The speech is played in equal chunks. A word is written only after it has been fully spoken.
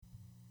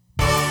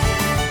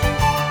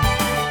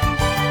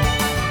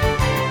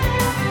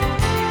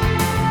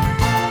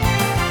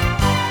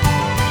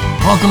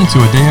Welcome to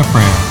a day of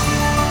prayer.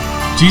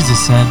 Jesus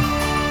said,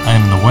 I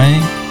am the way,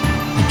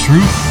 the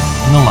truth,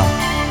 and the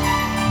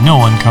life. No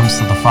one comes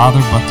to the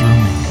Father but through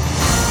me.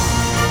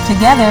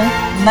 Together,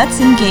 let's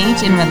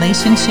engage in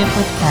relationship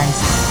with Christ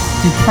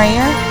through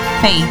prayer,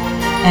 faith,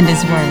 and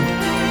His Word.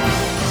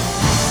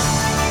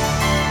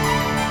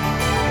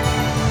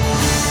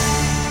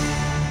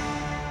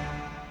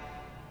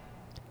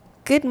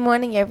 Good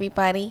morning,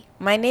 everybody.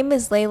 My name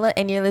is Layla,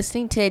 and you're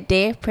listening to a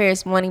Day of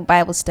Prayers morning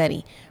Bible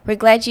study. We're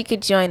glad you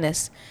could join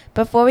us.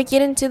 Before we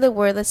get into the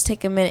Word, let's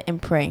take a minute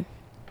and pray.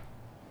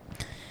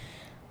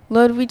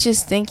 Lord, we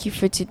just thank you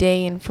for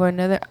today and for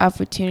another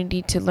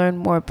opportunity to learn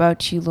more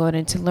about you, Lord,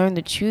 and to learn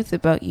the truth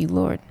about you,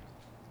 Lord.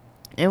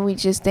 And we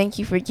just thank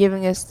you for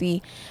giving us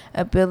the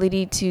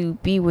ability to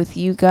be with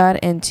you, God,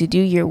 and to do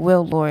your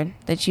will, Lord,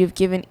 that you have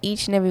given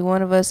each and every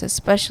one of us a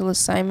special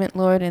assignment,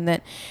 Lord, and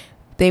that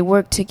they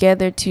work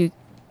together to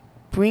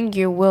bring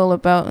your will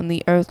about in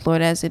the earth,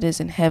 Lord, as it is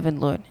in heaven,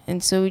 Lord.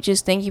 And so we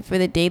just thank you for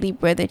the daily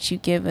bread that you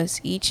give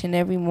us each and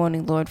every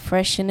morning, Lord,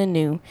 fresh and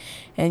anew,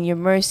 and your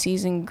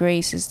mercies and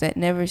graces that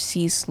never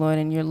cease, Lord,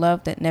 and your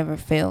love that never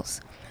fails.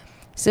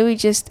 So we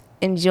just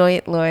enjoy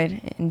it, Lord.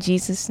 In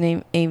Jesus'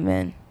 name,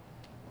 amen.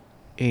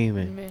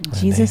 Amen. In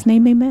Jesus'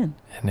 name, amen.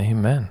 And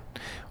amen.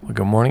 Well,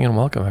 good morning and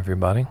welcome,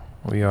 everybody.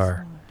 We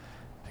are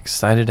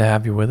excited to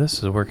have you with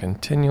us as we're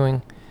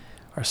continuing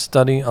our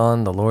study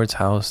on the Lord's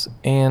house,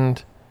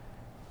 and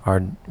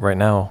right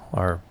now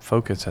our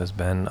focus has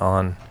been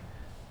on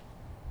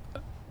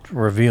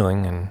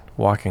revealing and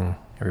walking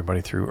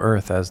everybody through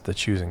earth as the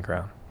choosing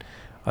ground,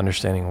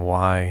 understanding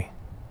why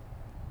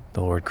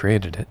the Lord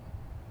created it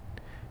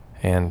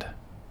and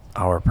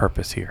our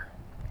purpose here.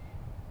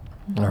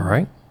 All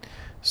right,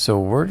 so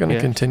we're going to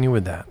continue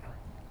with that.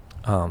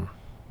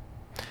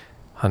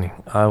 Honey,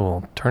 I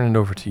will turn it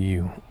over to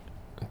you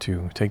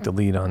to take the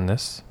lead on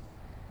this,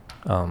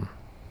 and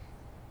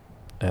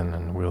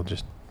then we'll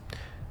just,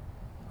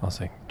 I'll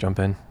say, jump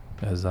in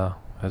as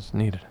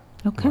needed.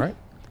 Okay.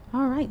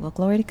 All right. Well,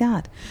 glory to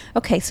God.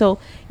 Okay. So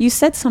you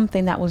said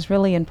something that was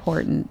really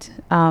important.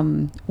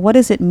 What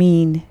does it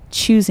mean,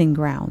 choosing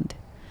ground?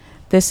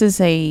 This is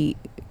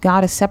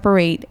God has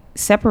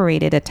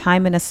separated a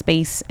time and a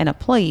space and a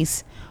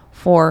place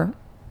for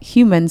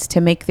humans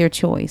to make their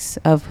choice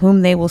of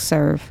whom they will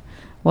serve,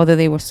 whether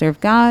they will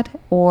serve God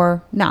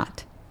or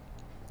not.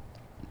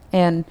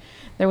 And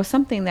there was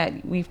something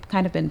that we've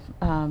kind of been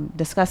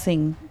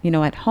discussing,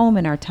 at home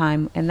in our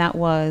time, and that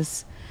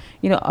was,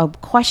 a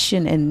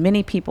question in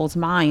many people's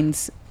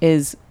minds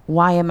is,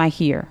 why am I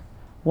here?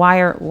 Why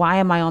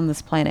am I on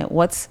this planet?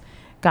 What's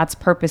God's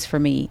purpose for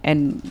me?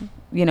 And,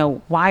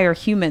 why are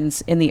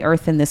humans in the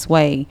earth in this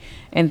way?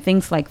 And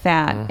things like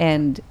that. Mm.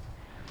 And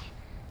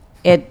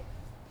it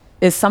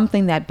is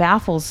something that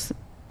baffles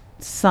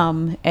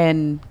some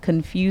and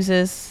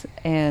confuses,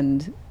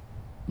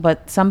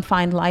 but some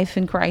find life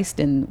in Christ,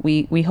 and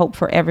we hope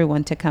for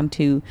everyone to come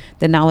to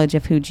the knowledge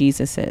of who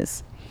Jesus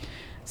is.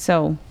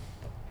 So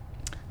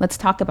let's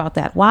talk about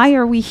that. Why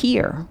are we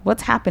here?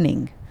 What's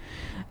happening?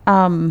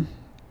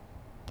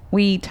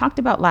 We talked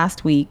about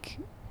last week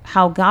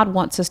how God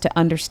wants us to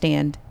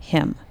understand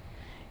Him.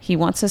 He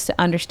wants us to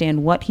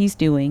understand what He's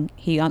doing.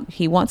 He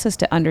wants us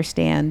to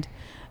understand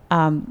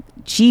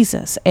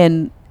Jesus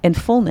and in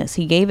fullness.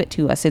 He gave it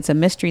to us. It's a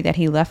mystery that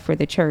He left for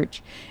the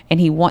church, and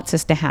He wants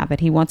us to have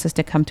it. He wants us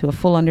to come to a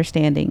full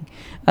understanding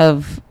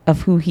of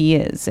who He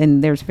is.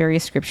 And there's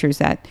various scriptures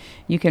that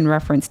you can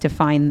reference to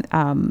find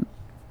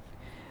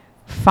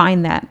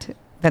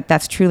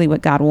that's truly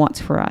what God wants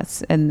for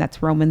us. And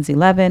that's Romans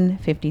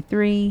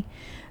 11:53,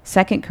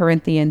 2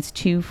 Corinthians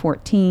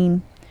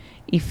 2:14,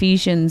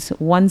 Ephesians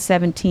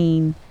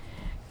 1:17,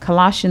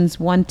 Colossians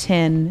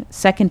 1:10,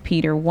 2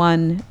 Peter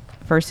 1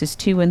 verses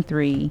 2 and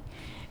 3.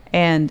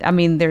 And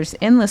there's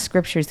endless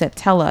scriptures that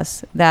tell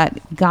us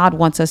that God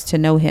wants us to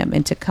know Him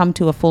and to come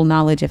to a full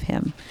knowledge of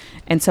Him.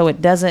 And so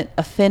it doesn't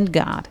offend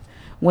God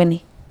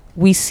when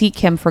we seek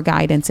Him for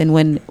guidance and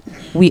when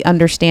we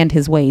understand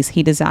His ways.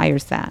 He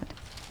desires that.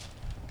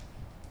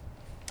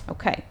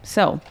 Okay,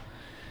 so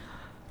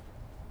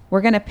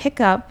we're going to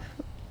pick up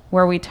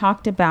where we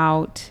talked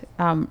about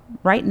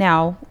right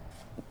now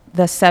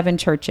the 7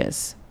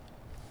 churches.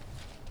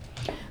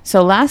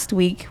 So last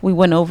week we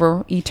went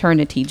over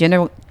eternity.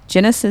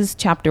 Genesis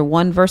chapter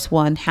 1 verse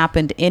 1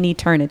 happened in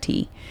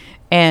eternity.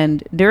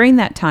 And during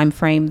that time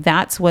frame,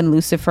 that's when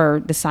Lucifer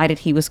decided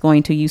he was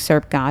going to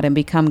usurp God and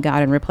become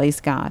God and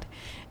replace God.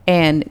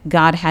 And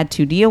God had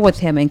to deal with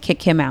him and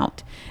kick him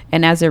out.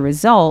 And as a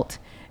result,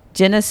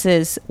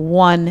 Genesis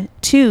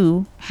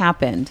 1:2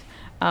 happened.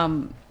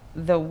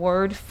 The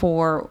word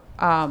for,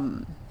 let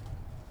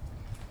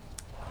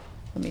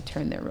me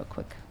turn there real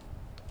quick.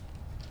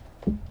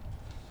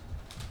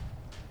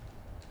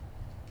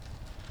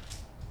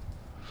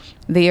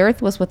 The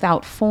earth was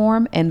without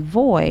form and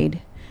void.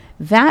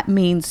 That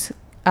means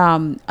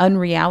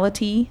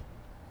unreality.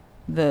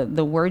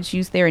 The words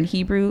used there in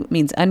Hebrew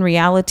means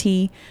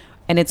unreality,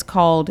 and it's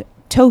called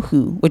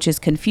tohu, which is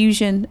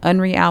confusion,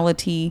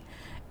 unreality,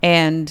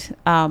 and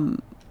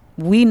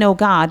we know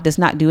God does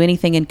not do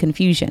anything in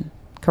confusion.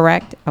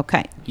 Correct?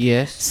 Okay.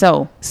 Yes.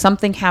 So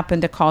something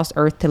happened to cause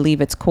Earth to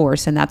leave its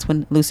course, and that's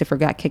when Lucifer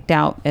got kicked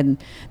out, and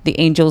the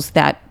angels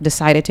that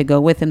decided to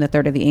go with him, the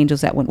third of the angels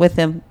that went with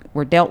him,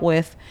 were dealt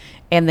with.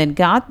 And then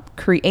God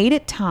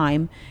created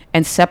time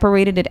and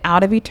separated it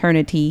out of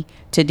eternity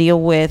to deal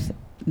with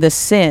the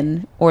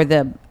sin or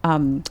the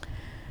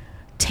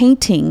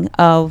tainting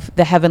of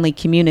the heavenly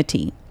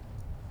community.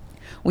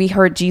 We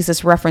heard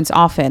Jesus reference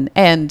often,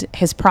 and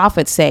his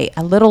prophets say,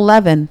 a little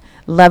leaven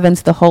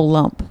leavens the whole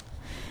lump.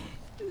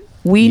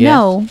 We Yes.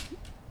 know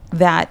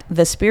that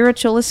the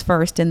spiritual is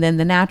first and then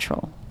the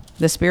natural.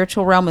 The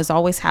spiritual realm is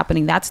always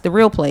happening. That's the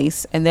real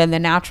place. And then the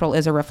natural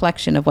is a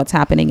reflection of what's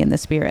happening in the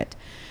spirit,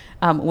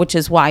 which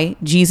is why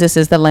Jesus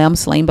is the lamb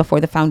slain before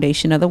the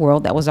foundation of the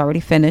world. That was already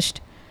finished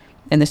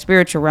in the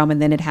spiritual realm,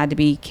 and then it had to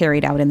be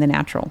carried out in the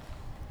natural.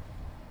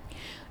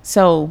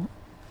 So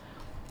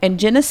in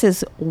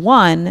Genesis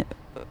 1,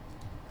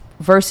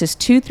 verses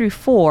 2 through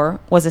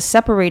 4 was a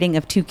separating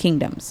of two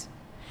kingdoms.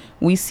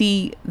 We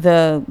see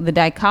the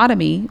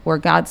dichotomy where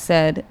God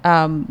said,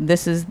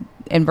 this is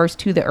in verse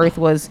 2, the earth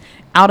was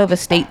out of a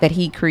state that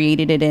he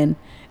created it in.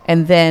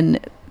 And then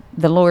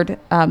the Lord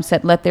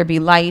said, let there be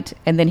light.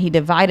 And then he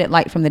divided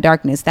light from the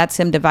darkness. That's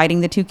him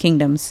dividing the two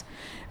kingdoms,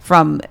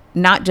 from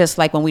not just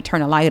like when we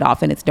turn a light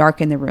off and it's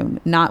dark in the room,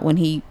 not when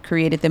he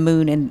created the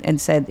moon and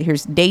said,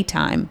 here's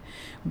daytime,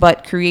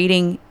 but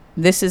creating,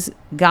 this is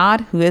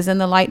God who is in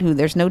the light, who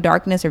there's no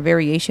darkness or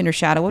variation or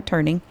shadow of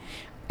turning.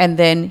 And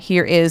then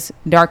here is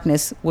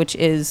darkness, which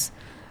is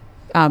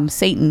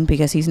Satan,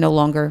 because he's no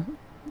longer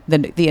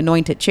the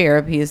anointed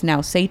cherub. He is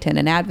now Satan,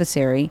 an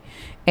adversary,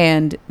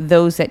 and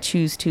those that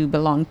choose to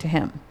belong to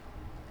him.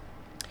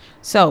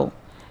 So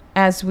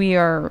as we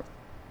are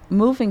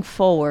moving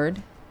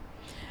forward,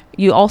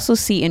 you also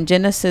see in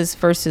Genesis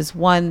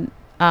 1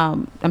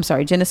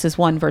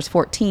 verse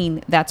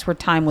 14, that's where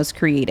time was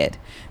created,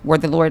 where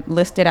the Lord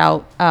listed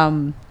out,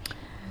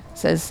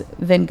 says,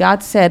 then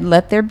God said,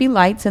 let there be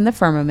lights in the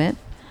firmament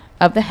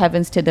of the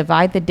heavens to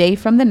divide the day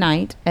from the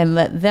night, and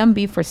let them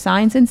be for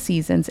signs and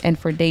seasons and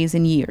for days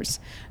and years.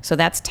 So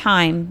that's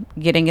time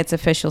getting its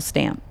official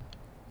stamp.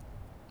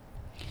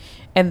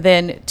 And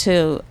then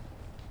to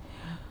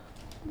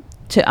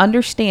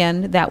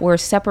understand that we're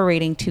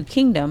separating two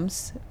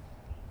kingdoms,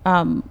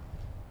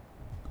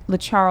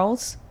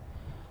 LaCharles,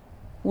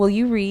 will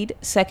you read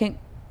 2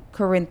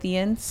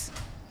 Corinthians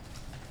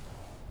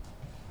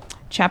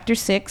chapter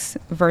 6,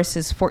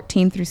 verses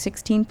 14 through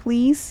 16,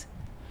 please?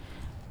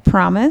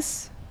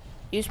 Promise.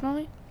 Yes,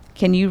 Mommy?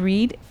 Can you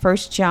read 1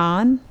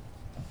 John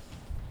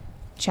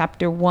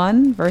chapter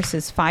 1,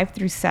 verses 5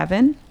 through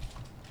 7?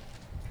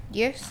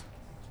 Yes.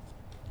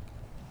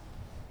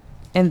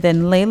 And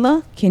then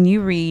Layla, can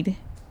you read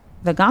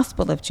the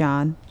Gospel of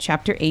John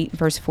chapter 8,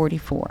 verse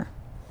 44?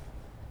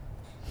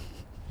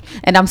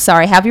 And I'm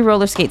sorry, have your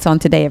roller skates on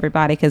today,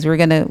 everybody, because we're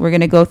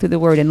gonna go through the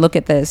word and look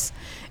at this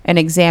and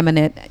examine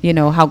it,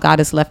 how God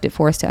has left it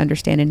for us to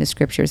understand in the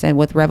scriptures and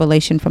with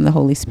revelation from the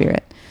Holy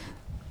Spirit.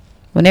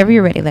 Whenever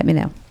you're ready, let me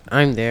know.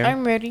 I'm there.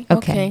 I'm ready.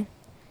 Okay.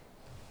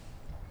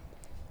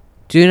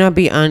 Do not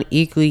be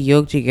unequally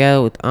yoked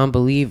together with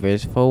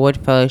unbelievers, for what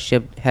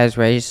fellowship has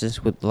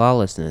righteousness with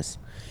lawlessness?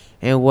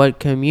 And what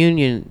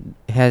communion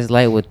has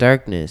light with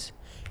darkness?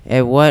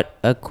 And what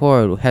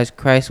accord has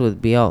Christ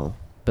with Belial?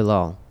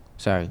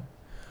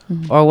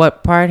 Or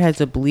what part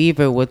has a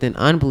believer with an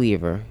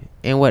unbeliever?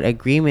 And what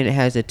agreement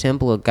has the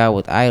temple of God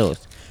with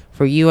idols?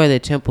 For you are the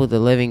temple of the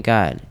living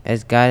God.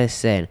 As God has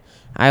said,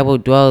 I will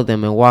dwell with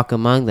them and walk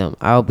among them.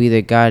 I will be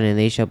their God, and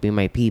they shall be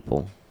my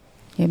people.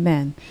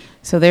 Amen.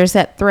 So there's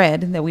that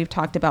thread that we've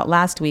talked about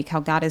last week,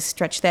 how God has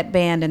stretched that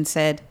band and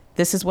said,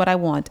 this is what I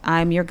want.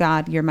 I'm your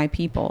God. You're my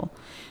people.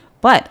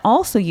 But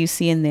also you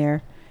see in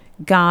there,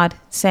 God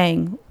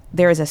saying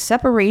there is a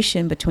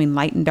separation between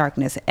light and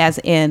darkness, as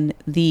in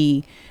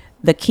the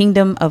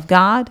kingdom of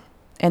God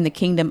and the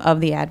kingdom of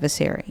the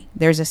adversary.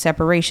 There's a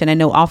separation. I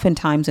know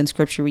oftentimes in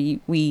scripture,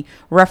 we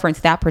reference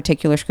that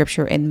particular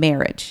scripture in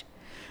marriage.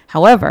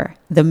 However,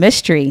 the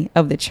mystery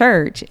of the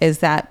church is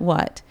that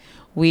what?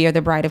 We are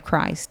the bride of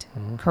Christ,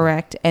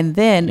 correct? And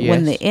then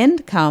when the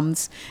end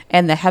comes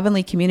and the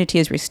heavenly community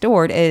is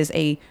restored, it is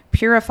a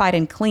purified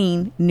and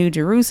clean New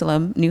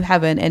Jerusalem, new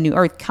heaven and new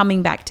earth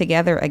coming back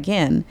together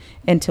again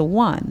into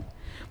one.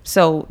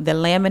 So the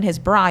Lamb and his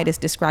bride is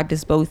described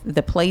as both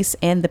the place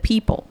and the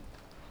people.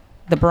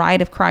 The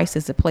bride of Christ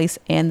is the place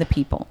and the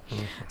people.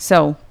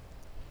 So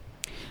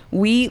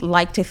we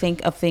like to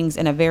think of things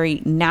in a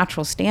very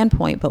natural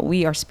standpoint, but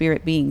we are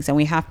spirit beings, and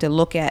we have to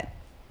look at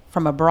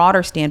from a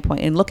broader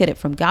standpoint and look at it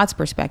from God's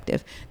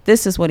perspective.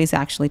 This is what he's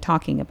actually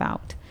talking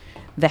about,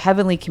 the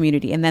heavenly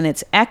community. And then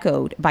it's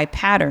echoed by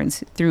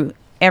patterns through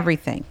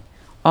everything,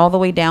 all the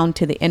way down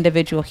to the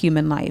individual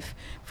human life,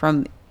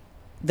 from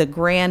the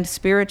grand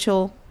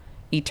spiritual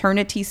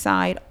eternity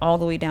side, all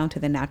the way down to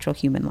the natural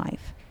human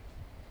life.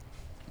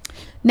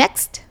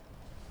 Next.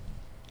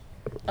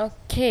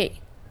 Okay.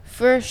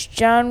 1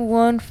 John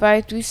 1,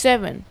 5 through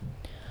 7.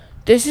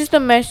 This is the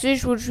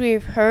message which we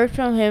have heard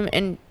from him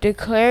and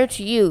declare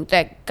to you,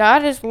 that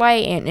God is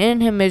light and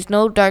in him is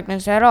no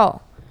darkness at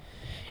all.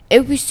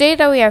 If we say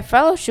that we have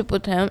fellowship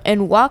with him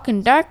and walk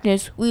in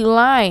darkness, we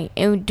lie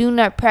and do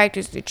not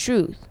practice the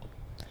truth.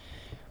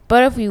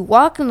 But if we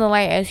walk in the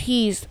light as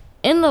he's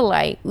in the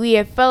light, we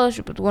have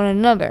fellowship with one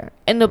another.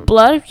 And the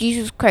blood of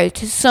Jesus Christ,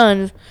 his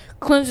Son,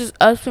 cleanses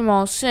us from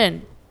all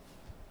sin.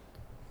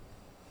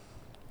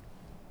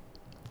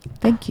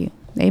 Thank you.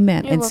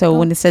 Amen. You're And so welcome.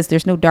 when it says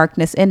there's no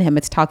darkness in him,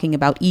 it's talking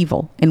about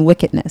evil and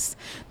wickedness.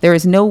 There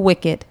is no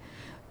wicked,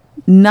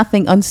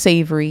 nothing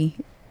unsavory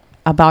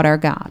about our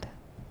God.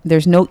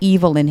 There's no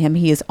evil in him.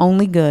 He is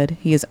only good.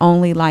 He is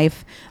only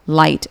life,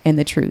 light, and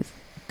the truth.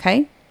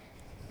 Okay?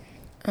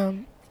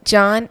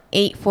 John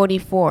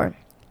 8:44.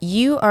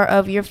 You are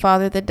of your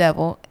father the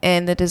devil,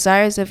 and the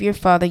desires of your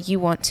father you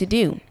want to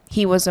do.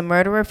 He was a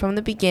murderer from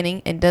the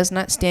beginning and does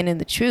not stand in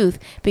the truth,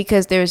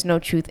 because there is no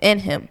truth in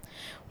him.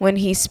 When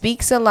he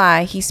speaks a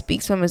lie, he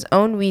speaks from his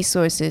own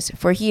resources,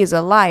 for he is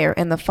a liar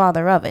and the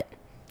father of it.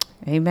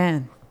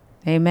 Amen.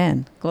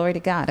 Amen. Glory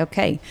to God.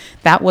 Okay.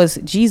 That was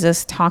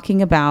Jesus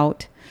talking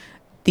about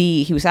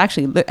he was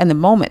actually in the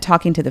moment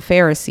talking to the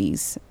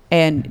Pharisees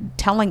and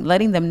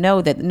letting them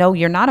know that, no,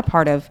 you're not a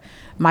part of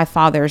my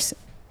Father's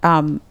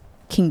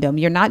kingdom.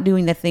 You're not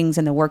doing the things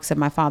and the works of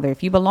my Father.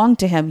 If you belong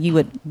to him, you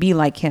would be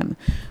like him.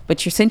 But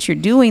since you're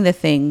doing the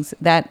things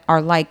that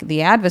are like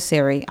the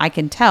adversary,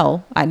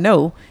 I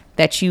know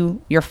that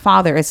your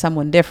Father is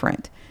someone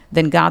different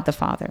than God the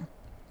Father.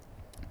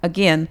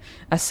 Again,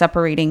 a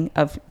separating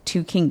of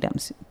two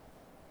kingdoms,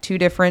 two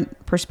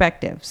different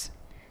perspectives.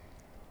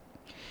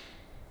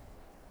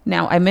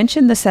 Now, I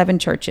mentioned the 7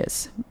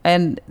 churches,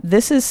 and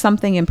this is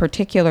something in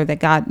particular that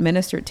God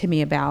ministered to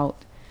me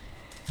about,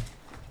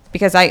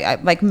 because I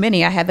like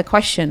many, I had the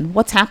question,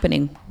 what's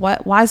happening?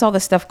 Why is all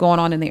this stuff going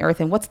on in the earth,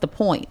 and what's the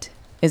point?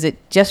 Is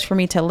it just for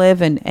me to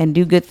live and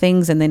do good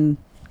things and then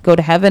go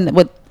to heaven?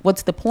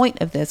 What's the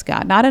point of this,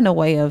 God? Not in a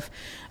way of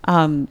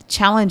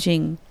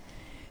challenging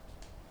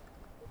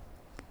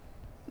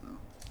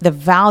the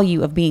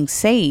value of being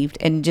saved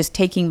and just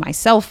taking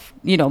myself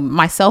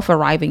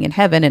arriving in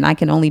heaven, and I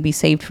can only be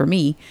saved for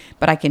me,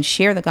 but I can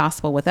share the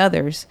gospel with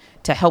others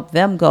to help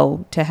them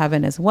go to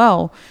heaven as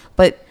well.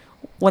 But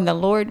when the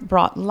Lord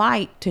brought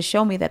light to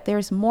show me that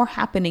there's more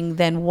happening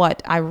than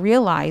what I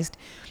realized,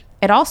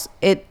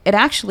 it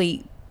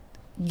actually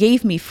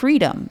gave me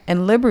freedom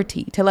and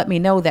liberty to let me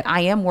know that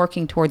I am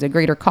working towards a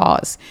greater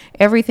cause.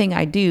 Everything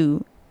I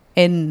do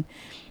in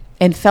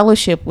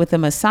fellowship with the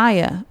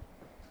Messiah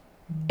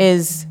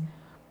is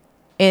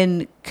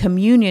in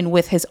communion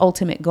with his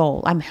ultimate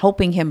goal. I'm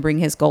helping him bring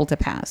his goal to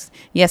pass.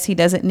 Yes, he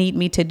doesn't need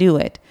me to do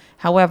it.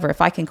 However,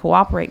 if I can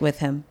cooperate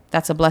with him,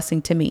 that's a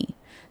blessing to me.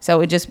 So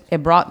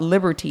it brought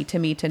liberty to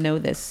me to know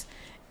this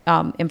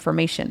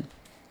information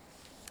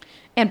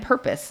and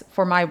purpose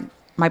for my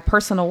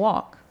personal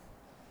walk.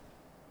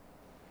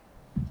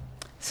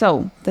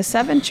 So the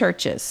 7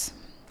 churches,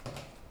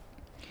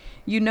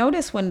 you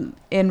notice when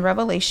in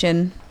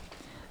Revelation,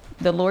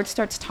 the Lord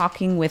starts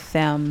talking with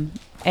them,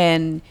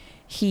 and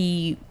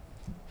he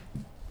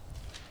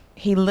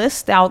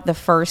lists out the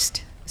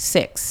first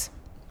 6.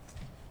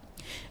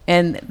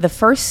 And the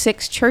first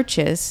 6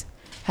 churches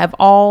have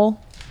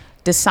all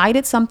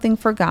decided something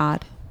for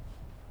God.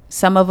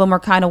 Some of them are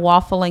kind of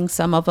waffling.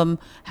 Some of them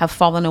have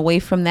fallen away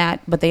from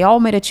that, but they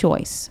all made a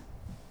choice.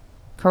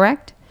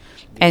 Correct?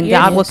 And Yes.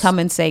 God will come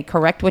and say,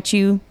 correct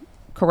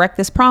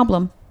this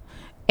problem.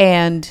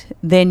 And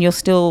then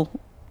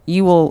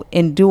you will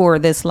endure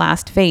this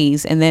last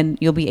phase, and then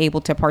you'll be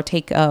able to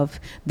partake of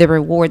the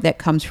reward that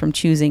comes from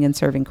choosing and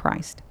serving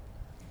Christ.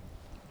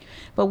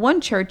 But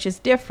one church is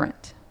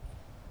different.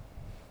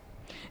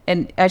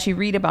 And as you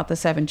read about the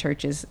 7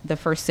 churches, the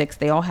first 6,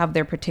 they all have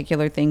their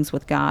particular things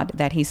with God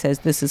that he says,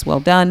 this is well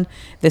done,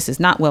 this is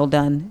not well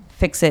done,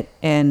 fix it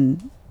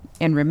and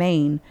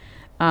remain.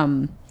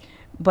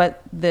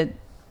 But the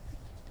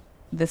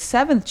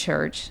 7th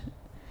church,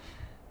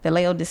 the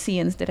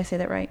Laodiceans, did I say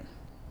that right?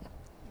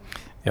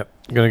 Yep.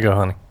 Gonna go,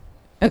 honey.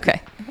 Okay.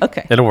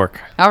 It'll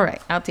work. All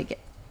right, I'll take it.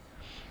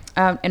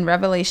 In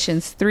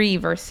Revelations 3,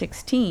 verse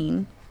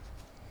 16,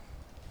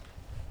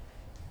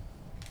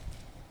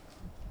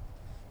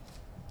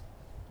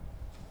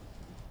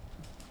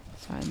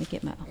 sorry, let me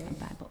get my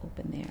Bible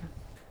open there.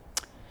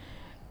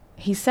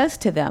 He says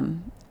to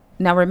them,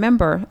 now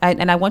remember,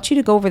 and I want you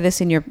to go over this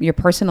in your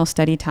personal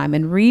study time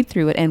and read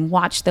through it and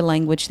watch the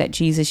language that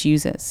Jesus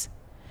uses.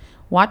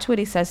 Watch what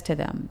he says to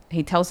them.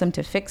 He tells them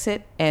to fix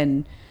it,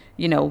 and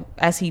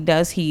as he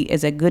does, he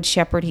is a good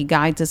shepherd. He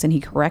guides us and he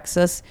corrects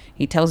us.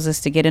 He tells us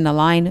to get in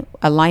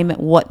alignment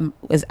what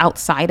is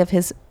outside of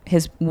his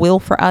will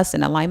for us,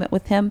 in alignment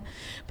with him.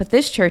 But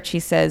this church, he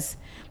says,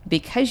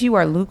 because you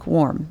are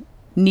lukewarm,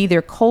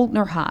 neither cold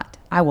nor hot,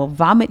 I will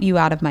vomit you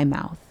out of my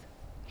mouth.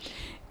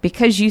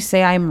 Because you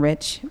say I am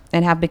rich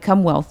and have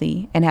become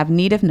wealthy and have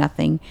need of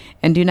nothing,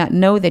 and do not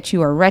know that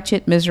you are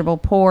wretched, miserable,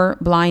 poor,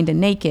 blind,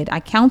 and naked, I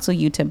counsel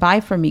you to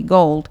buy from me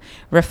gold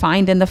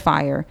refined in the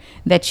fire,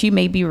 that you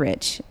may be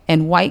rich,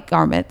 and white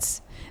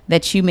garments,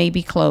 that you may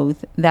be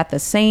clothed, that the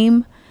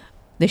shame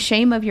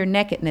of your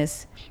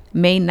nakedness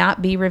may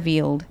not be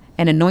revealed,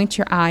 and anoint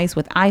your eyes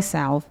with eye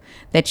salve,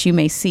 that you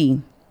may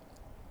see.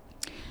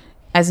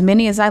 As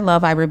many as I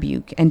love, I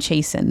rebuke and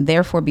chasten.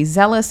 Therefore be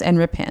zealous and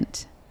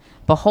repent.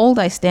 Behold,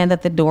 I stand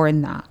at the door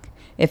and knock.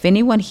 If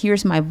anyone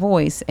hears my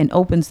voice and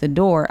opens the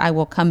door, I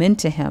will come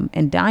into him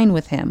and dine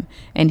with him,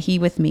 and he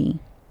with me.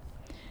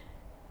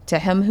 To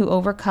him who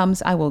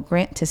overcomes, I will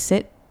grant to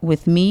sit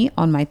with me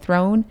on my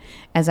throne,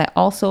 as I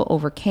also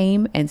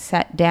overcame and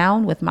sat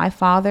down with my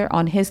Father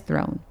on his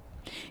throne.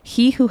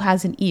 He who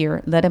has an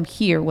ear, let him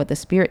hear what the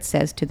Spirit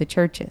says to the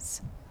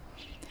churches.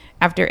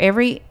 After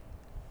every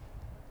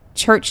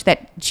church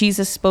that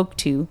Jesus spoke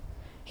to,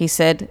 he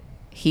said,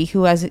 he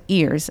who has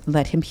ears,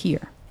 let him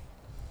hear.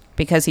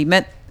 Because he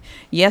meant,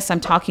 yes,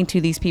 I'm talking to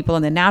these people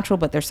in the natural,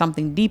 but there's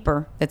something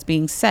deeper that's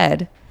being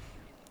said,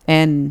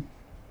 and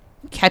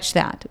catch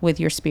that with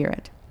your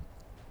spirit.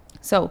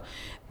 So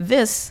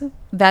this,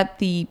 that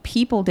the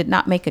people did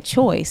not make a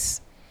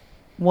choice,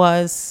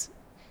 was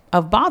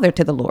of bother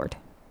to the Lord.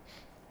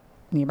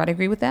 Anybody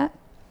agree with that?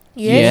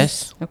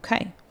 Yes.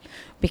 Okay.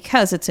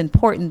 Because it's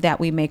important that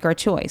we make our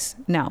choice.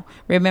 Now,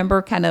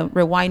 remember, kind of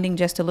rewinding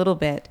just a little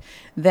bit,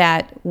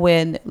 that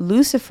when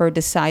Lucifer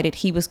decided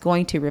he was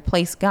going to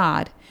replace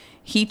God,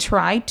 he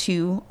tried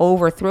to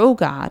overthrow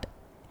God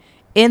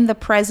in the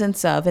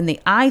presence of, in the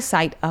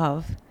eyesight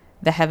of,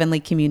 the heavenly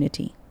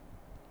community.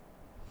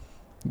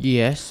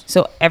 Yes.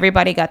 So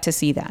everybody got to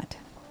see that.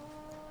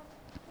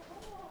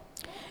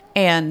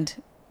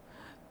 And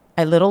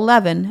a little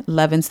leaven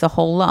leavens the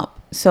whole lump.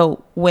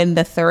 So when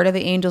the third of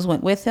the angels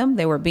went with him,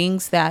 they were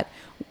beings that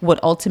would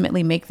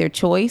ultimately make their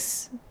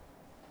choice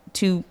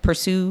to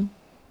pursue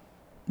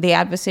the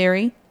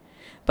adversary.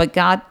 But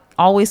God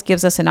always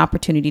gives us an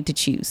opportunity to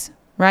choose,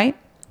 right?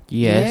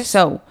 Yes.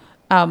 So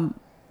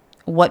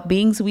what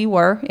beings we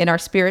were in our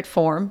spirit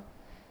form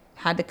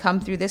had to come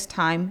through this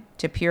time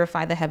to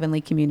purify the heavenly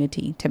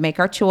community, to make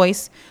our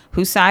choice.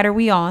 Whose side are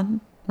we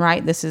on,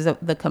 right? This is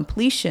the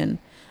completion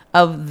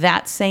of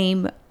that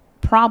same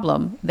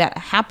problem that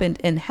happened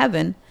in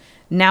heaven.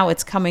 Now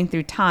it's coming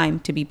through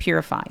time to be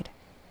purified.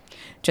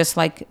 Just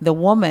like the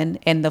woman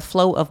and the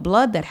flow of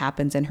blood that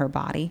happens in her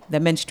body, the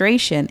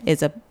menstruation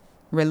is a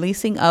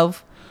releasing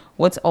of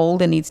what's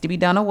old and needs to be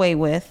done away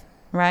with,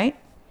 right?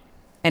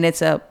 And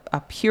it's a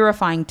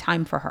purifying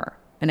time for her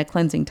and a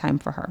cleansing time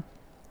for her.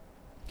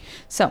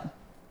 So,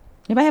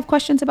 anybody have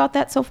questions about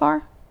that so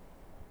far?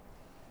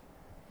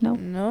 No?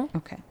 No.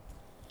 Okay.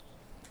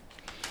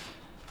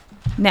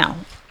 Now,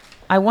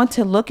 I want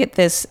to look at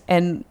this,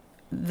 and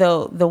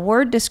the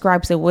word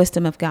describes the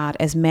wisdom of God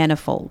as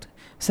manifold.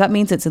 So that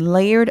means it's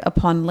layered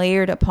upon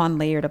layered upon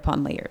layered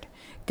upon layered.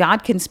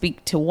 God can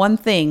speak to one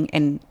thing,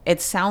 and it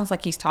sounds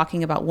like he's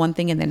talking about one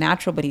thing in the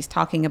natural, but he's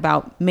talking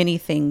about many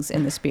things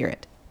in the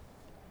spirit.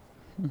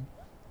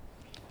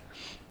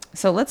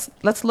 So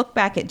let's look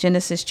back at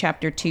Genesis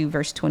chapter 2,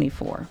 verse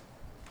 24.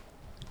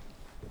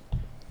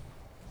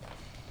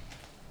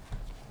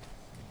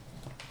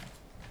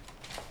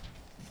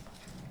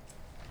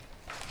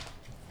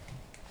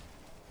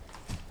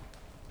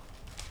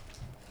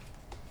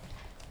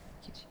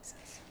 Thank you,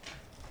 Jesus.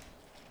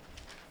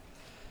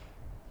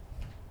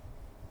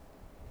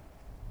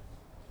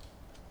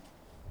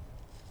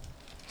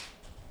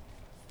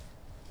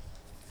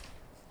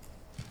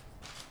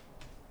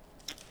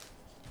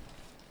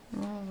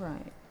 All right.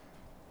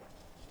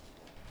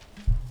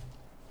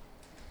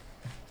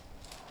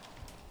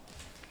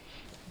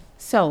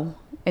 So,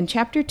 in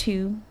chapter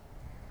 2,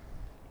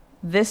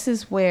 this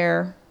is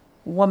where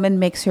woman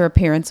makes her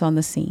appearance on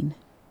the scene.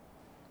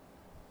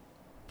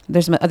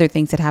 There's some other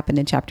things that happened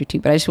in chapter 2,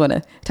 but I just want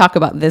to talk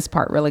about this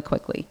part really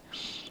quickly.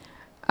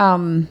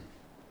 In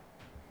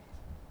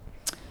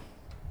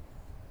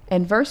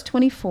verse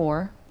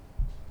 24,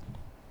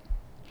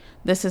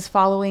 this is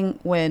following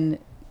when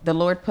the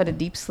Lord put a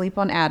deep sleep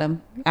on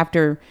Adam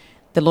after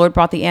the Lord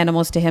brought the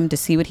animals to him to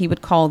see what he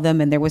would call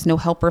them, and there was no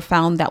helper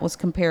found that was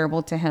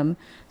comparable to him.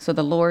 So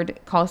the Lord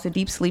caused a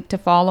deep sleep to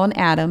fall on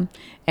Adam,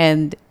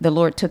 and the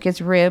Lord took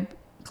his rib,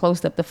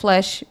 closed up the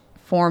flesh,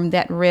 formed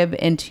that rib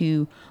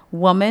into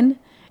woman,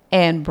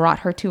 and brought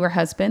her to her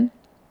husband.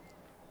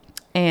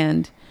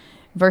 And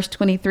verse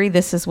 23,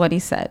 this is what he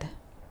said.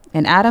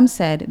 And Adam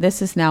said,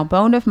 "This is now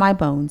bone of my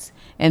bones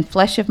and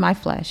flesh of my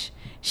flesh.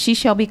 She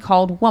shall be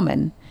called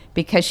woman,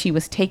 because she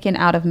was taken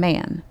out of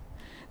man."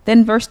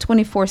 Then verse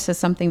 24 says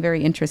something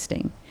very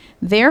interesting.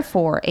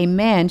 "Therefore a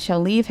man shall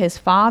leave his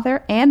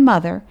father and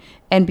mother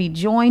and be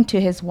joined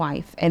to his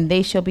wife, and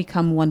they shall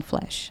become one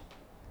flesh."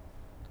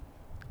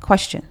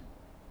 Question.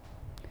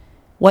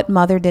 What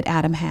mother did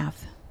Adam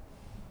have?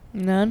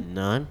 None.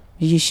 None.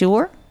 Are you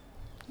sure?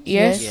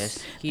 Yes.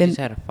 Yes. He Then- just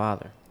had a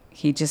father.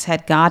 He just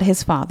had God,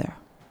 his father,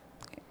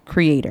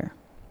 creator.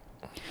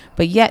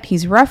 But yet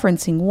he's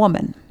referencing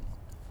woman.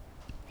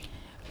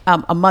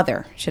 A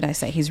mother, should I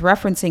say. He's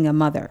referencing a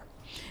mother.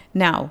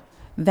 Now,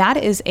 that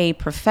is a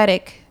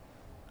prophetic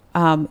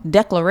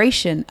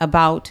declaration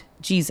about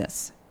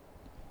Jesus.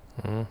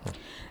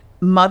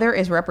 Mother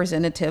is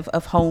representative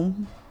of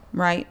home,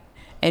 right?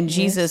 And Yes.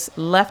 Jesus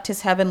left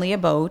his heavenly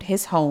abode,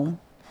 his home,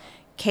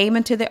 came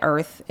into the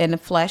earth in the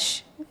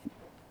flesh,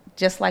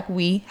 just like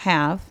we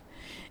have,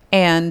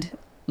 and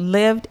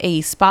lived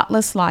a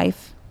spotless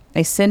life,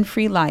 a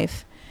sin-free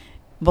life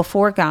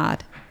before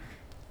God,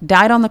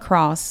 died on the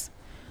cross,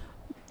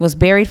 was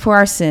buried for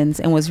our sins,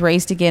 and was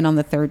raised again on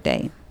the third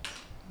day.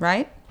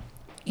 Right?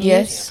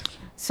 Yes.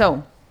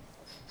 So,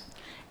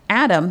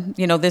 Adam,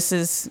 this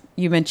is,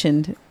 you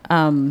mentioned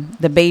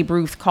the Babe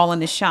Ruth calling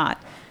the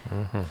shot.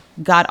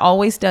 God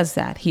always does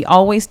that. He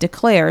always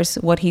declares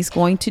what he's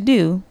going to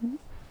do,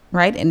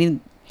 right? And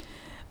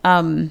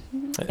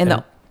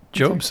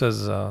Job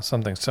says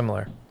something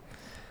similar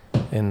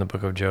in the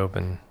book of Job,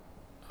 and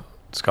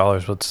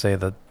scholars would say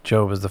that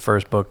Job is the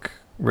first book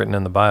written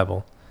in the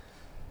Bible.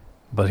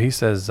 But he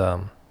says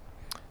that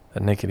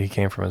naked he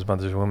came from his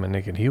mother's womb, and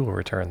naked he will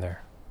return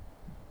there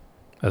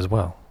as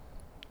well.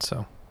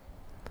 So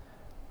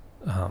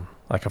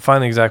I can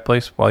find the exact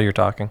place while you're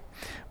talking,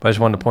 but I just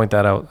wanted to point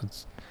that out.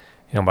 It's,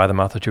 by the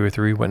mouth of 2 or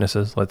 3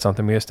 witnesses, let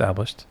something be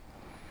established.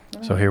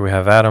 Right. So here we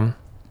have Adam,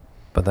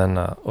 but then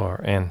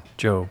and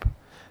Job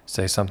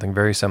say something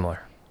very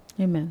similar.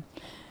 Amen.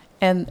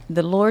 And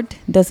the Lord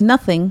does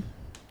nothing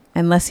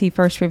unless he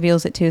first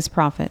reveals it to his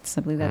prophets.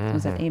 I believe that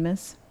was that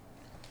Amos.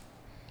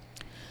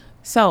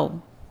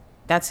 So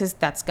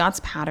that's God's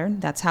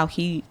pattern. That's how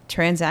he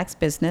transacts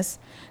business.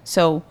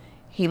 So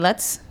he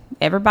lets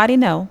everybody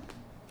know.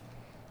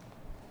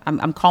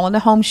 I'm calling a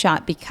home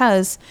shot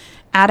because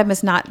Adam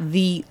is not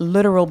the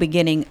literal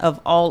beginning of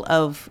all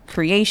of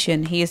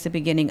creation. He is the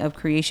beginning of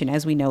creation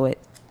as we know it,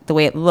 the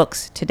way it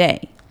looks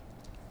today.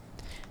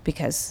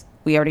 Because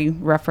we already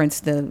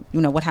referenced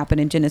what happened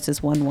in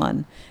Genesis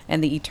 1:1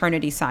 and the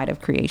eternity side of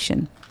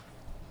creation.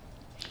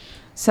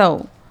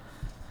 So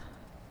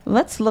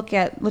let's look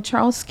at,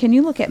 Charles, can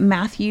you look at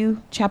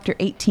Matthew chapter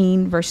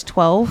 18, verse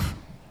 12?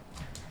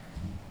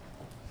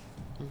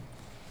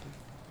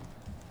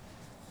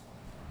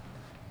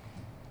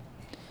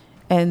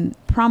 And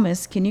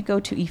Promise, can you go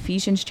to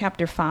Ephesians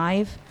chapter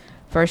 5,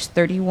 verse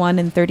 31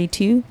 and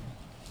 32?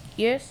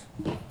 Yes.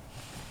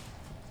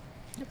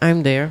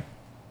 I'm there.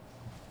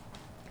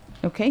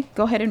 Okay,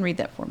 go ahead and read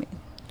that for me.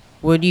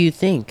 What do you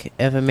think?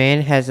 If a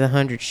man has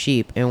 100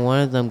 sheep and one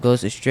of them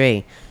goes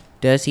astray,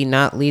 does he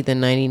not leave the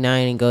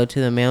 99 and go to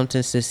the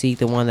mountains to seek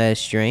the one that is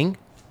straying?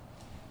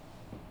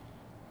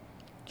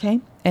 Okay,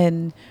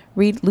 and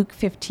read Luke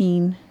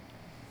 15,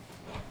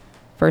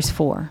 verse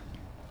 4.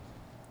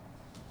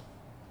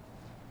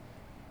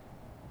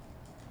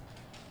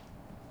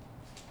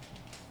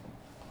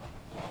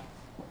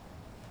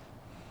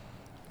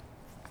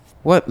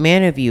 What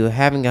man of you,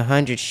 having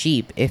 100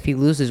 sheep, if he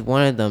loses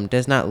one of them,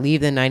 does not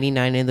leave the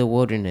 99 in the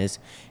wilderness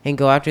and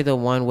go after the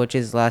one which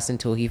is lost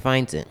until he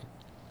finds it?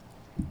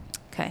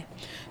 Okay,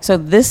 so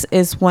this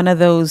is one of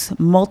those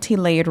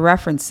multi-layered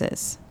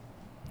references.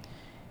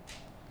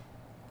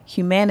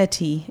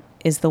 Humanity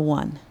is the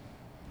one.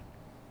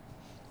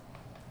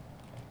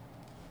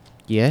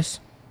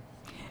 Yes.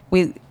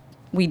 We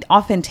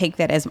often take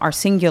that as our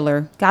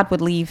singular. God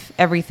would leave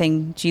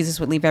everything. Jesus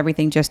would leave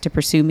everything just to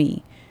pursue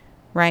me,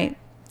 right?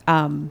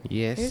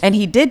 Yes. And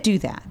he did do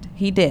that.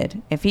 He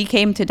did. If he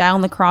came to die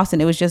on the cross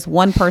and it was just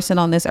one person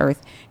on this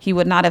earth, he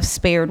would not have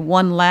spared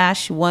one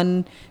lash,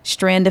 one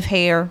strand of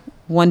hair,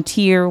 one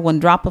tear, one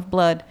drop of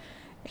blood.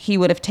 He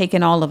would have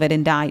taken all of it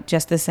and died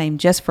just the same,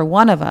 just for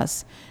one of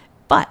us.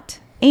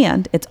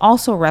 And it's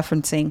also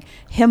referencing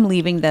him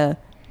leaving the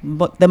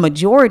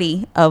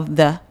majority of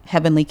the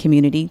heavenly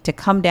community to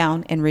come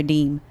down and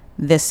redeem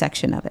this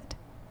section of it.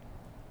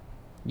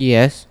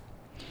 Yes.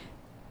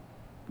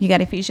 You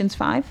got Ephesians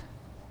 5?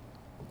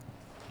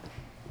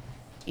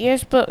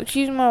 Yes, but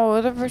excuse me, what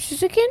are the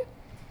verses again?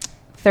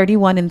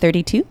 31 and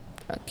 32.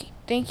 Okay,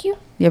 thank you.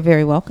 You're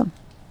very welcome.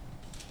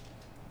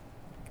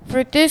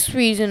 For this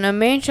reason, a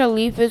man shall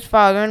leave his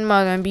father and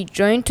mother and be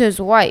joined to his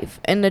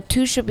wife, and the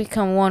two shall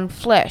become one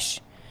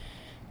flesh.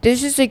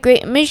 This is a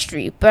great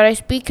mystery, but I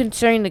speak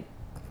concerning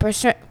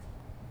Christ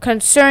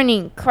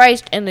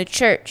and the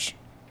church.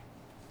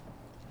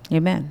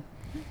 Amen.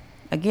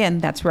 Again,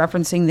 that's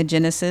referencing the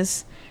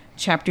Genesis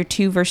chapter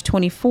 2, verse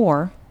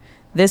 24.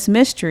 This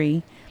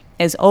mystery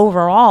is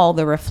overall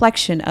the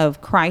reflection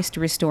of Christ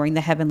restoring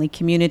the heavenly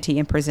community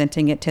and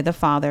presenting it to the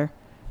Father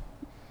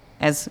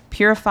as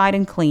purified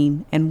and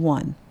clean and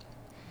one.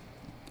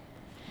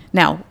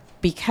 Now,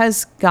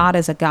 because God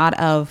is a God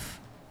of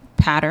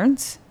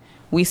patterns,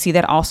 we see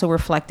that also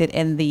reflected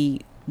in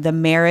the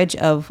marriage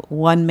of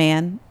one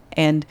man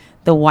and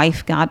the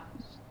wife God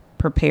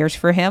prepares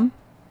for him,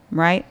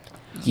 right?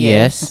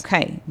 Yes.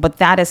 Okay, but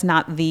that is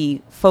not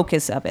the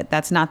focus of it.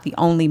 That's not the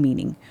only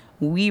meaning.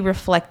 We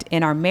reflect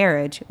in our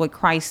marriage what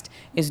Christ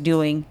is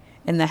doing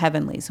in the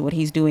heavenlies, what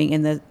he's doing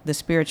in the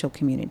spiritual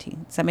community.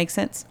 Does that make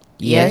sense?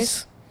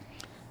 Yes.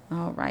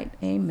 All right.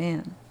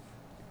 Amen.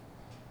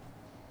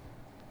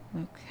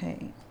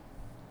 Okay.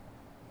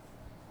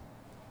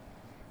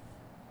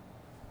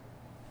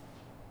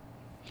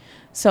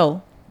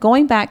 So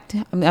going back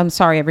to, I'm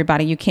sorry,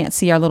 everybody, you can't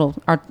see our little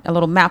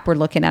map we're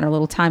looking at, our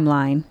little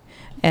timeline.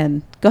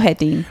 And go ahead,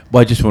 Dean.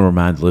 Well, I just want to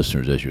remind the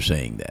listeners as you're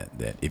saying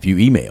that if you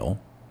email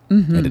at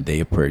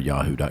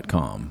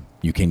adayofprayeryahoo.com,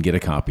 you can get a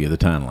copy of the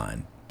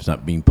timeline. It's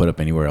not being put up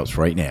anywhere else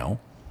right now,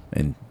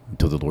 and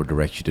until the Lord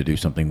directs you to do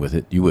something with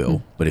it, you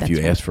will. But if That's you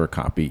right. ask for a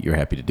copy, you're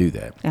happy to do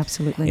that.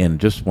 Absolutely. And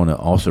just want to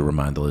also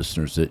remind the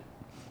listeners that,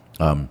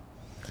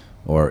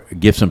 or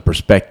give some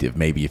perspective,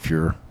 maybe if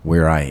you're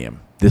where I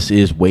am. This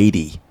is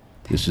weighty.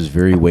 This is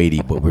very weighty,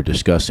 what we're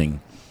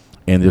discussing.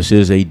 And this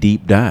is a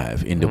deep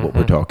dive into what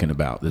we're talking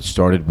about. That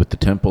started with the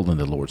temple and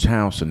the Lord's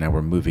house, and now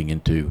we're moving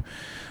into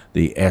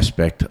the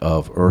aspect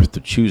of earth, the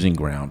choosing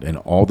ground. And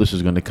all this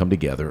is going to come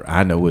together.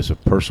 I know as a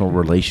personal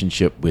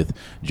relationship with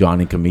John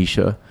and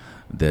Kamisha,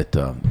 that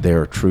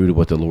they're true to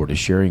what the Lord is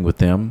sharing with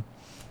them,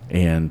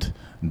 and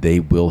they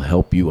will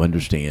help you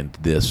understand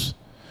this.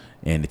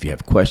 And if you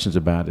have questions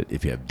about it,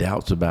 if you have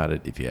doubts about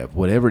it, if you have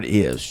whatever it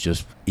is,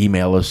 just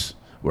email us.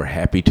 We're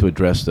happy to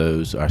address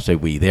those. I say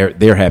we.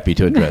 They're happy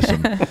to address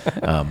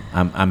them.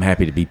 I'm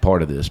happy to be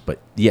part of this. But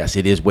yes,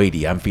 it is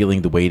weighty. I'm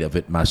feeling the weight of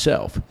it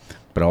myself.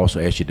 But I also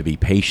ask you to be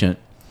patient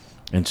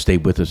and stay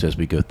with us as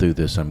we go through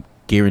this. I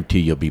guarantee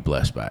you'll be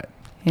blessed by it.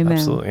 Amen.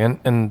 Absolutely.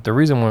 And the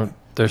reason why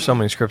there's so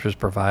many scriptures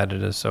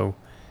provided is so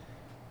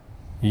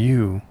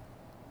you,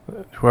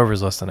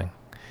 whoever's listening,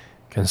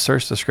 can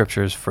search the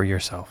scriptures for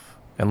yourself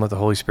and let the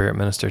Holy Spirit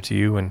minister to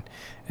you and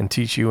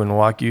teach you and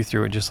walk you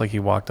through it just like he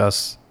walked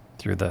us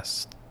through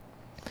this.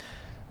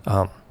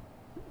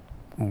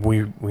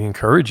 We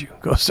encourage you,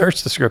 go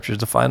search the scriptures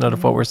to find out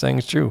if what we're saying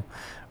is true.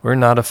 We're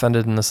not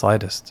offended in the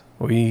slightest.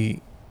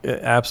 We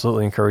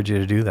absolutely encourage you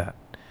to do that.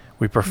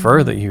 We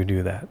prefer that you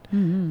do that.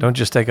 Don't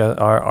just take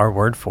our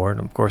word for it.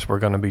 Of course, we're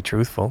going to be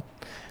truthful,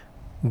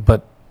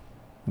 but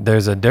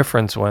there's a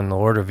difference when the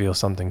Lord reveals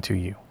something to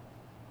you,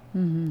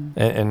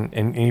 and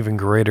in even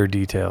greater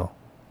detail.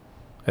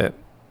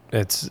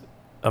 It's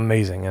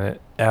amazing, and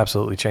it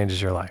absolutely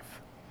changes your life.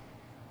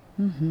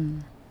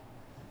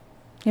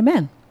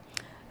 Amen.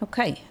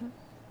 Okay.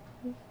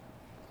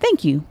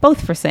 Thank you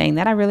both for saying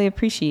that. I really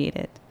appreciate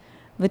it.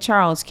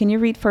 Charles, can you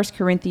read 1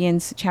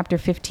 Corinthians chapter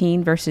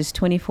 15, verses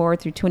 24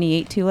 through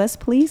 28 to us,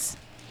 please?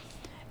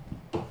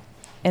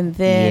 And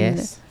then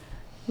Yes.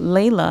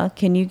 Layla,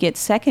 can you get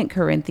 2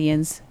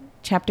 Corinthians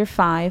chapter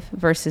 5,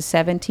 verses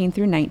 17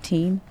 through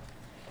 19?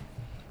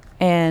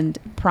 And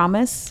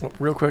Promise.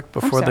 Real quick,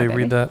 before sorry, they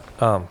read baby.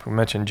 that, we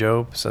mentioned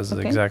Job says the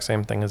Okay. exact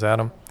same thing as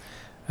Adam.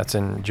 That's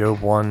in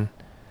Job 1.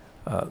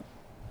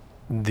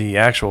 The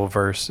actual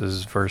verse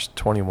is verse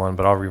 21,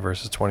 but I'll read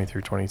verses 20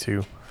 through 22.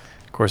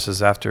 Of course,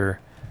 is after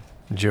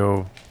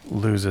Job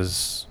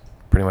loses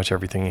pretty much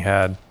everything he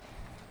had.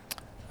 It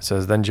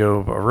says, Then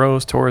Job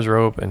arose, tore his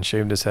robe, and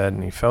shaved his head,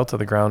 and he fell to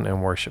the ground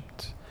and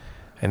worshipped.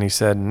 And he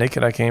said,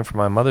 Naked I came from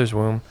my mother's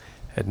womb,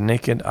 and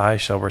naked I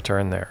shall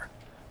return there.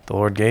 The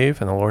Lord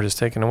gave, and the Lord has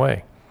taken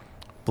away.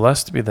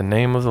 Blessed be the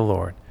name of the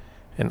Lord.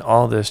 In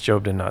all this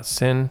Job did not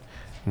sin,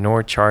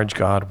 nor charge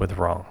God with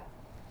wrong.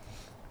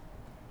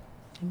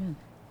 Amen.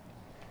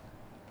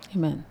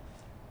 Amen.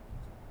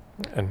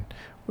 And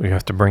we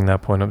have to bring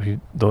that point up.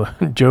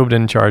 Job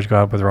didn't charge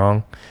God with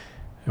wrong.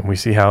 And we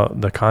see how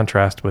the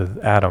contrast with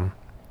Adam,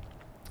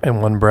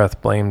 in one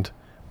breath, blamed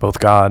both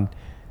God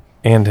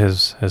and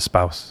his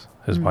spouse,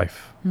 his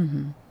wife.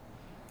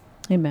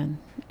 Amen.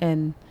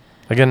 And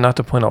Again, not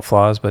to point out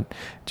flaws, but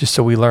just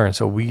so we learn,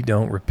 so we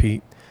don't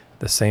repeat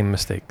the same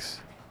mistakes.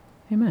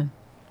 amen.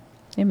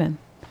 Amen.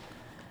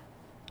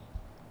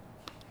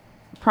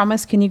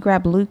 Promise, can you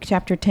grab Luke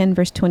chapter 10,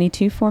 verse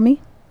 22 for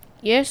me?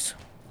 Yes.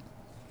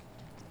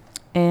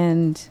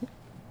 And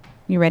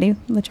you ready,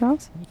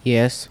 Charles?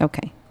 Yes.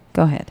 Okay,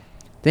 go ahead.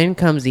 Then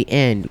comes the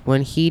end,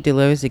 when he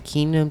delivers the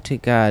kingdom to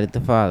God the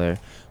Father,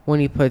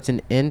 when he puts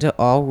an end to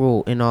all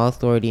rule and all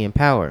authority and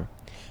power.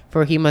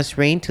 For he must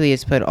reign till he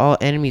has put all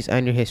enemies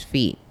under his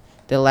feet.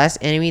 The last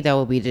enemy that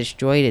will be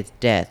destroyed is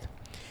death.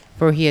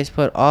 For he has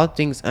put all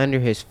things under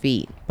his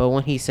feet. But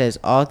when he says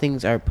all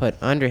things are put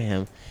under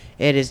him,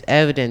 it is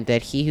evident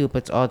that he who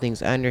puts all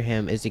things under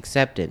him is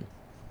accepted.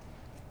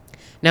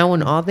 Now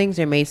when all things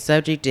are made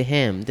subject to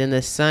him, then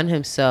the Son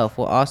himself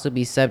will also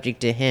be subject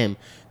to him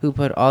who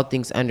put all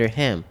things under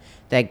him,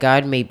 that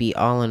God may be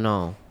all in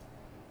all.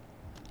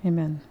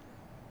 Amen.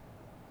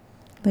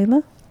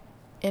 Layla?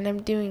 And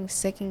I'm doing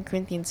 2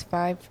 Corinthians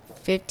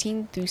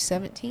 5:15 through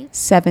 17.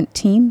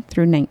 17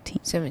 through 19.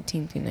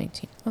 17 through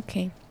 19.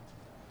 Okay.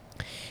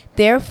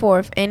 Therefore,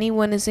 if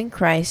anyone is in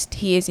Christ,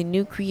 he is a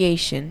new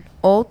creation.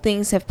 Old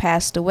things have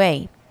passed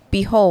away.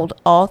 Behold,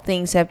 all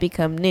things have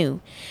become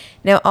new.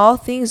 Now all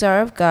things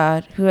are of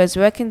God, who has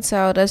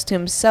reconciled us to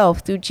himself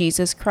through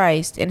Jesus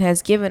Christ, and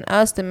has given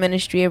us the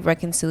ministry of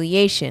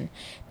reconciliation.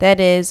 That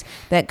is,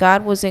 that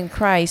God was in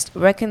Christ,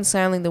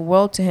 reconciling the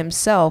world to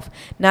himself,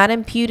 not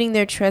imputing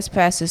their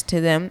trespasses to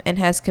them, and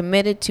has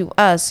committed to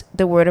us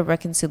the word of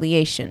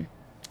reconciliation.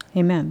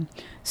 Amen.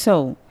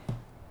 So,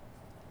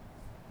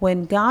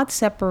 when God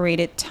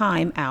separated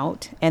time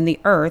out and the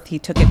earth, he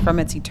took it from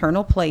its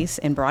eternal place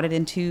and brought it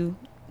into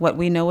what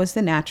we know as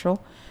the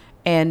natural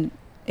and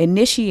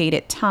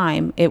initiated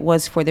time, it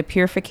was for the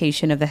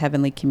purification of the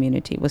heavenly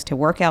community. It was to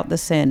work out the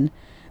sin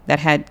that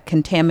had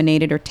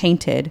contaminated or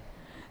tainted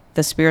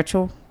the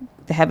spiritual,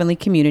 the heavenly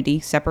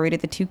community,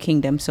 separated the two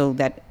kingdoms so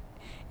that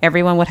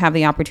Everyone would have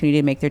the opportunity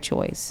to make their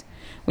choice.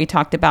 We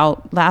talked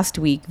about last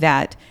week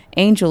that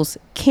angels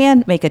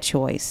can make a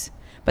choice,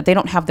 but they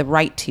don't have the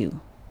right to.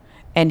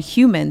 And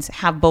humans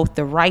have both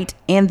the right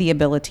and the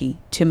ability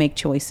to make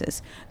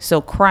choices.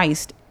 So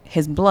Christ,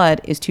 his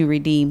blood is to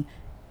redeem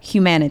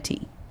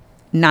humanity,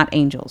 not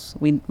angels.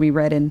 We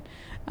read in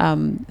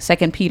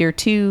 2 Peter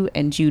 2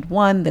 and Jude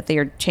 1 that they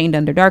are chained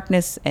under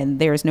darkness and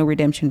there is no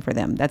redemption for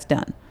them. That's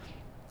done.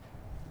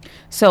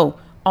 So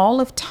all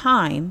of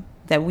time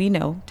that we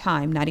know,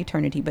 time, not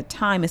eternity, but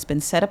time has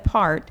been set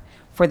apart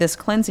for this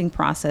cleansing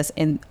process,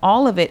 and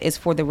all of it is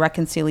for the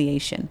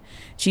reconciliation.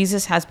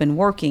 Jesus has been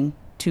working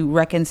to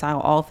reconcile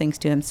all things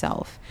to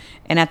himself.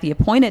 And at the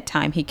appointed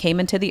time, he came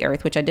into the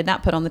earth, which I did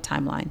not put on the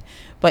timeline,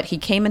 but he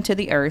came into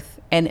the earth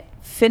and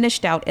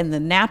finished out in the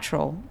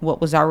natural what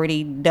was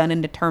already done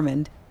and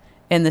determined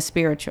in the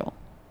spiritual.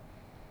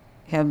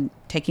 Him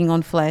taking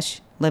on flesh,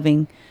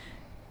 living,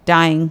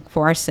 dying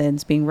for our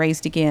sins, being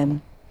raised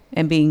again,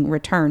 and being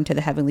returned to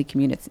the heavenly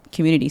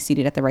community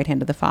seated at the right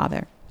hand of the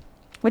Father,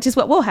 which is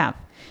what we'll have.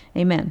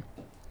 Amen.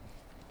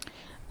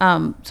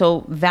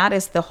 So that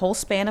is the whole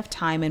span of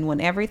time. And when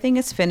everything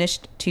is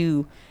finished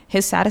to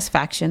his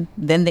satisfaction,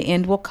 then the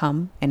end will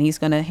come and he's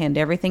going to hand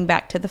everything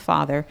back to the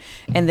Father.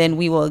 And then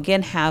we will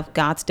again have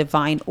God's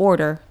divine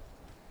order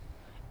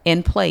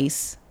in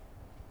place,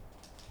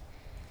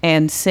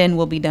 and sin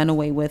will be done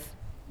away with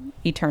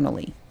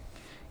eternally.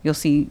 You'll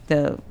see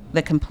the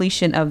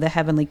completion of the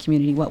heavenly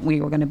community. What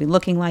we are going to be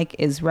looking like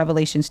is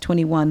Revelations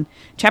 21,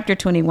 chapter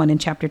 21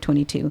 and chapter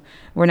 22.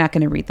 We're not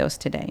going to read those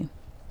today.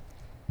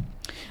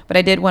 But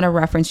I did want to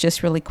reference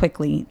just really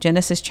quickly,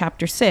 Genesis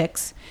chapter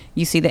 6,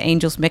 you see the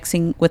angels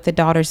mixing with the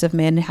daughters of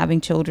men, having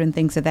children,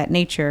 things of that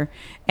nature.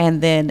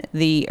 And then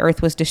the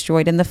earth was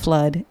destroyed in the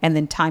flood, and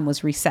then time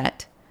was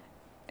reset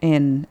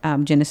in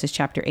Genesis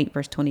chapter 8,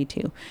 verse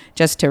 22,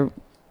 just to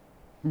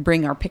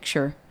bring our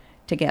picture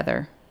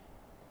together.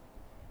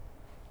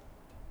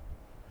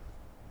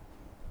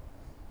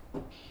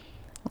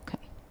 Okay.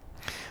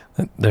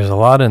 There's a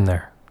lot in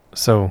there.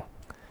 So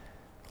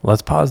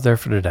let's pause there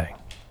for today.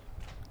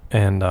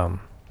 And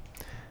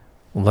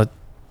let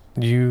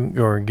you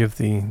or give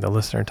the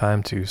listener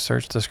time to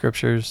search the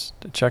scriptures,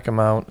 to check them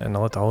out, and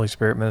to let the Holy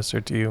Spirit minister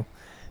to you.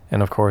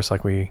 And of course,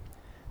 like we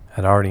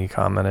had already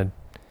commented,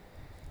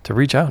 to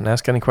reach out and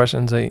ask any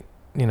questions that,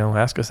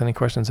 ask us any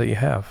questions that you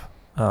have.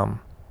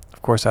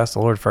 Of course, ask the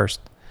Lord first.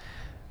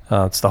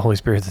 It's the Holy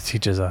Spirit that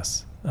teaches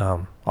us,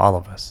 all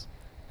of us,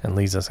 and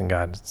leads us and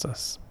guides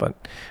us.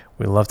 But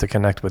we love to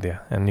connect with you.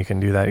 And you can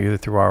do that either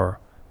through our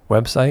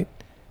website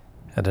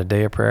at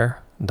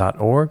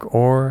adayofprayer.org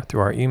or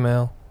through our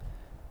email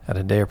at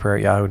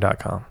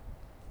adayofprayer@yahoo.com.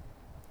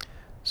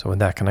 So with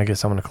that, can I get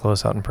someone to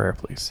close out in prayer,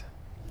 please?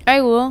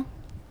 I will.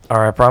 All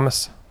right,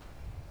 promise.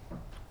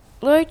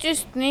 Lord,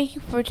 just thank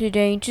you for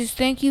today. Just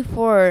thank you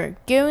for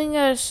giving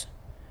us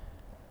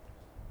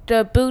the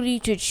ability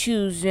to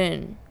choose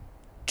and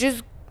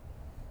just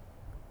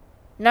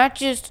not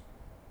just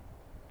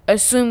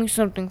assuming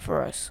something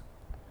for us.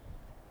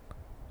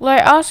 Lord,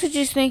 I also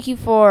just thank you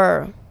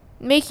for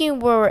making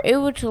where we're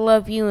able to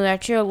love you and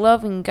that you're a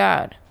loving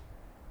God.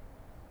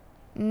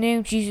 In the name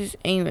of Jesus,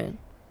 amen.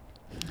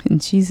 In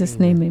Jesus'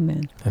 name,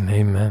 amen. And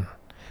amen.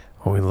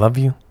 Well, we love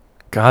you.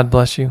 God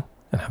bless you,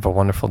 and have a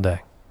wonderful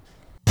day.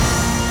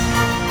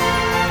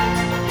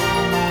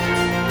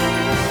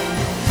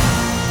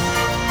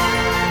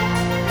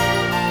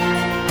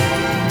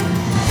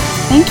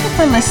 Thank you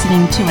for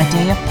listening to A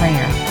Day of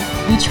Prayer.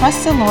 We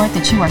trust the Lord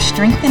that you are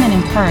strengthened and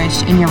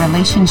encouraged in your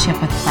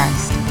relationship with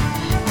Christ.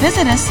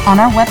 Visit us on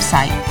our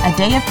website,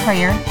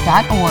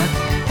 adayofprayer.org,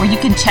 where you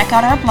can check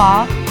out our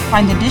blog,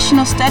 find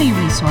additional study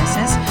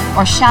resources,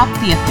 or shop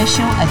the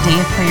official A Day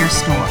of Prayer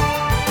store.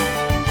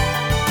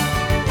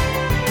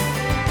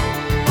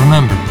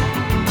 Remember,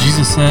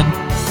 Jesus said,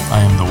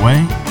 I am the way,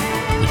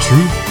 the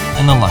truth,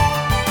 and the life.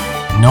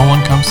 No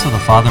one comes to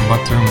the Father but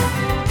through me.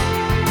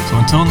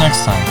 So until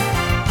next time,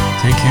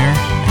 take care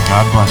and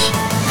God bless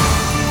you.